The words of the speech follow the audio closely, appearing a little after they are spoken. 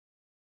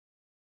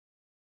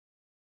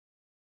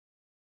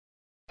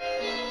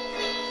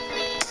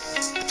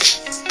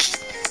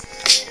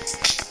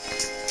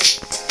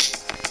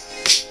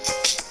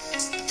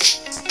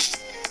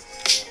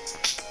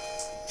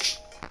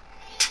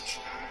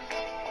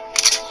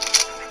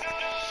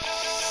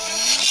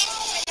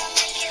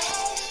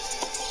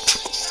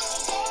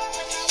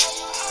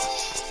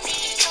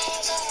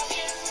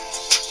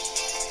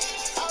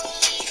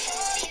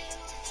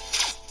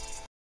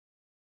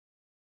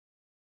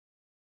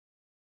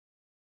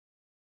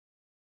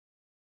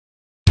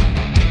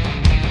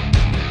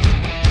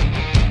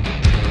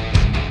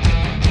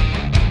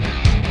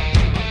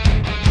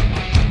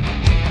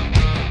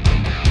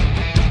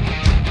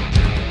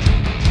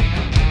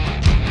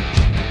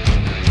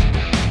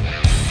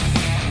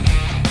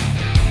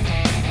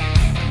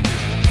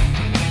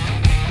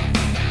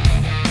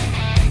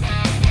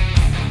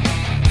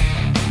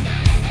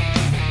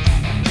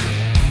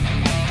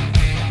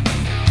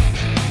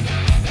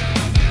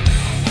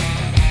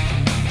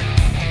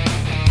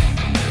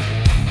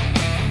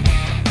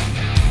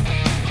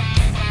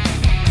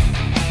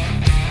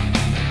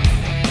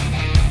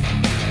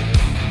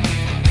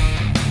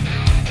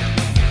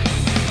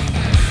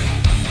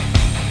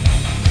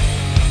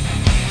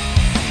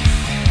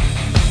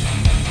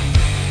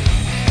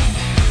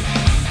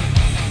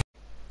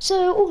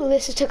So all of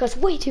this has took us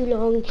way too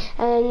long,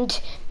 and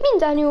me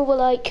and Daniel were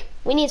like,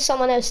 we need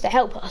someone else to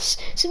help us.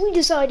 So we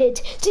decided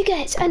to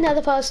get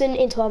another person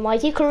into our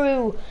mighty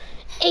crew.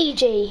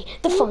 AJ,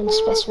 the fine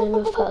specimen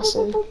of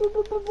person.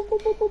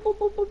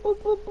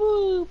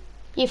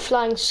 You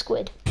flying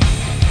squid.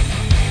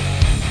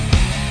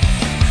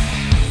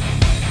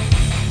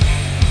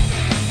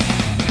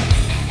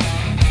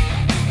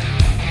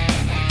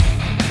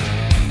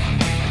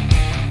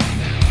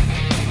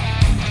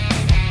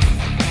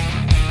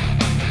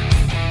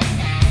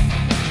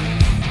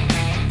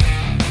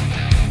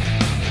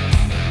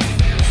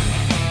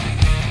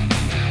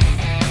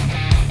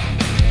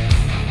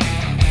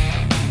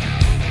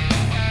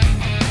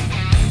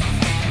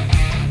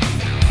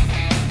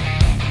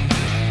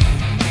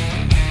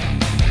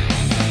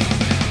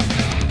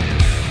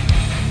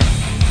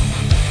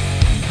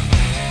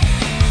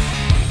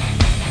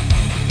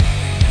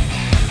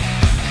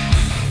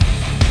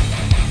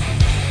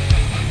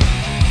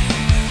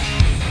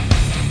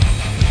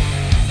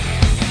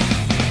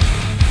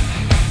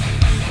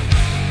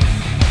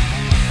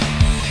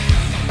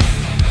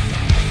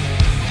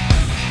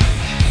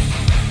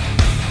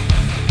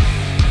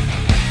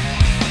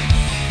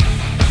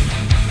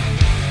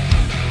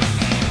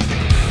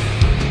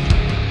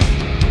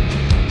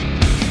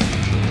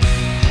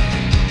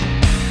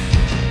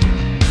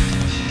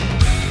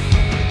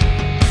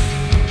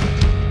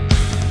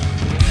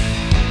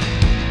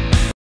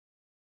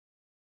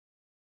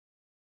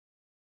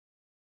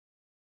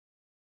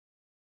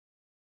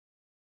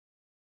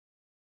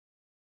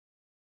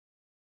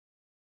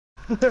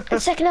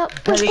 And second up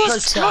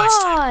was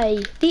Ty,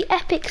 the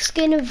epic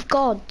skin of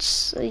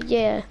gods.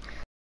 Yeah.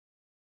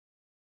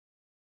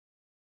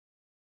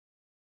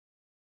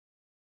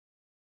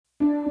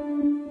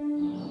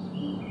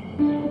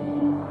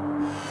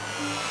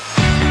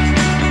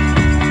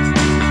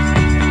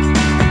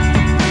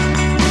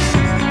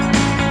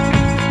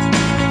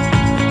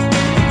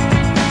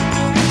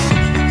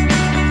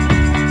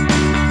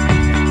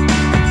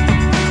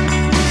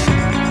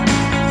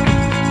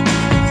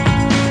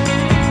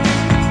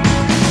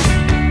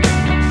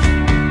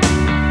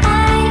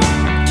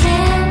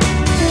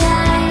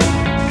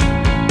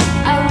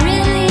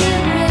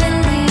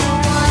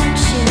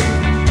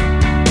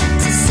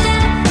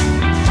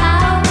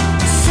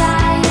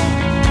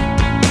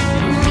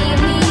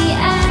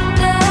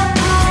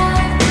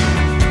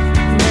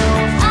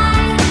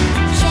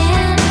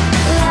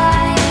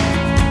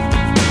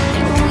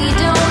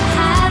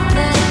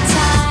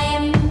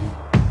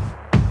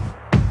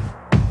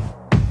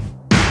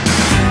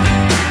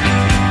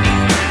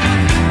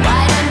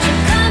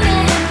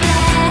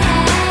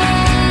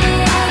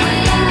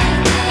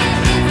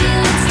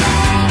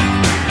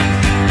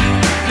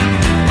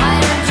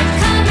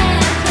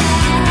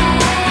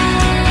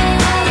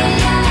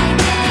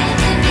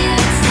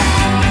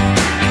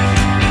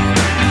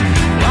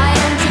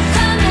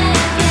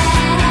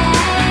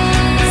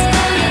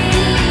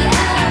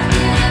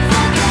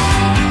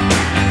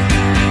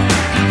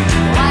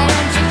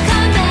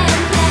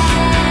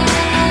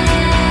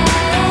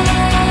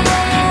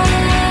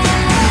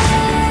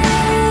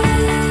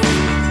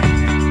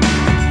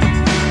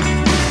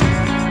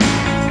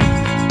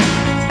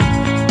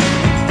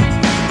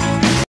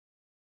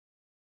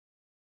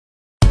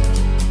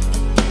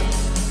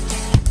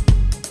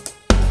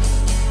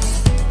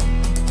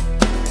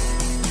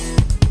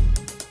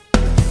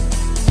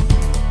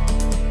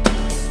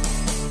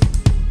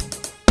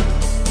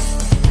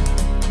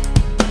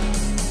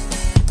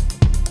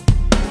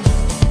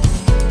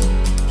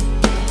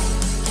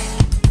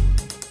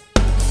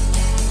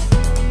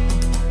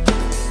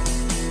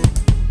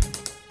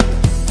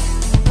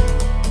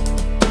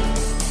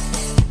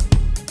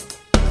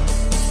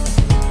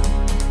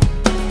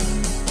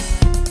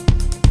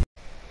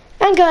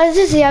 And guys,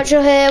 this is the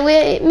outro here.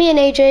 Me and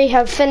AJ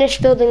have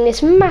finished building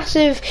this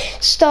massive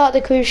start the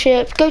cruise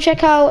ship. Go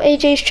check out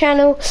AJ's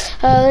channel,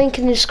 link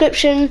in the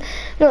description.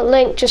 Not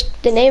link, just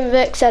the name of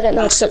it, because I don't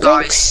know also, how to put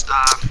links.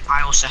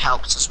 I also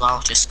helped as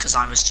well, just because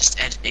I was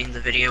just editing the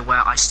video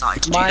where I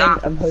started to do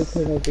that. I'm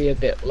hoping will be a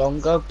bit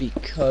longer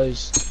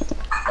because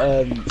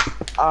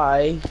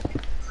I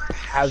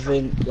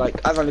haven't,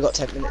 I've only got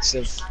 10 minutes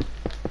of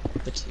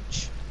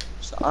footage.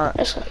 So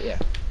yeah.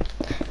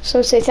 So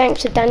I say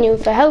thanks to Daniel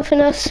for helping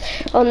us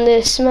on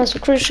this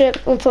massive cruise ship.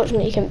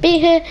 Unfortunately he couldn't be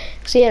here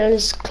because he had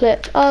his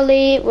clip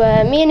early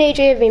where me and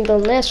AJ have been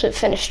building this. We've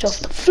finished off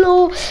the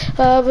floor,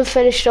 we've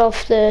finished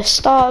off the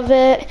start of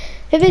it.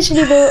 We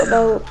basically built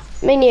about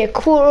maybe a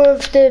quarter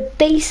of the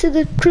base of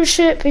the cruise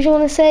ship, if you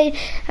want to say.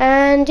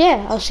 And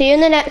yeah, I'll see you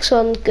in the next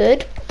one.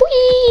 Good. Bye.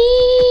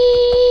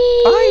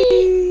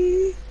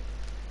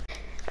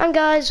 And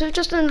guys, we've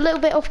just done a little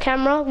bit off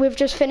camera. We've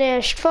just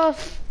finished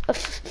a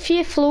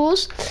few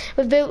floors.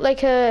 We've built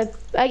like I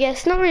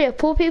guess not really a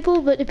poor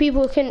people, but the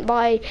people who couldn't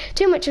buy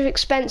too much of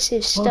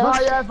expensive stuff.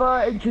 Was I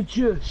ever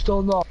introduced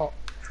or not?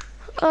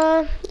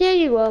 Yeah,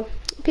 you will.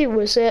 People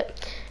will see it.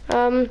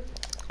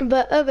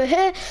 But over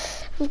here,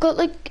 we've got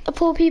like a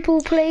poor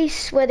people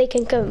place where they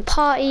can go and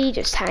party,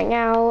 just hang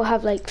out,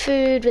 have like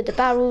food with the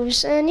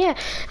barrels, and yeah,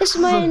 this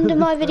is my end of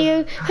my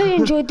video. Hope you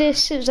enjoyed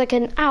this. It was like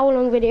an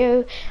hour-long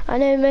video. I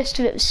know most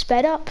of it was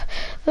sped up,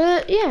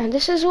 but yeah,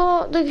 this is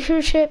what the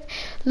cruise ship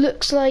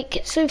looks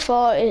like so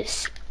far.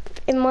 It's,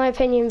 in my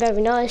opinion,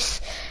 very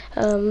nice.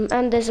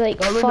 And there's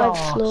like very 5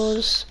 nice.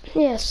 floors.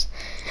 Yes,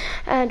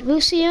 and we'll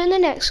see you in the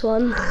next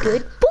one.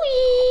 Goodbye.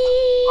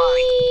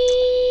 Bye.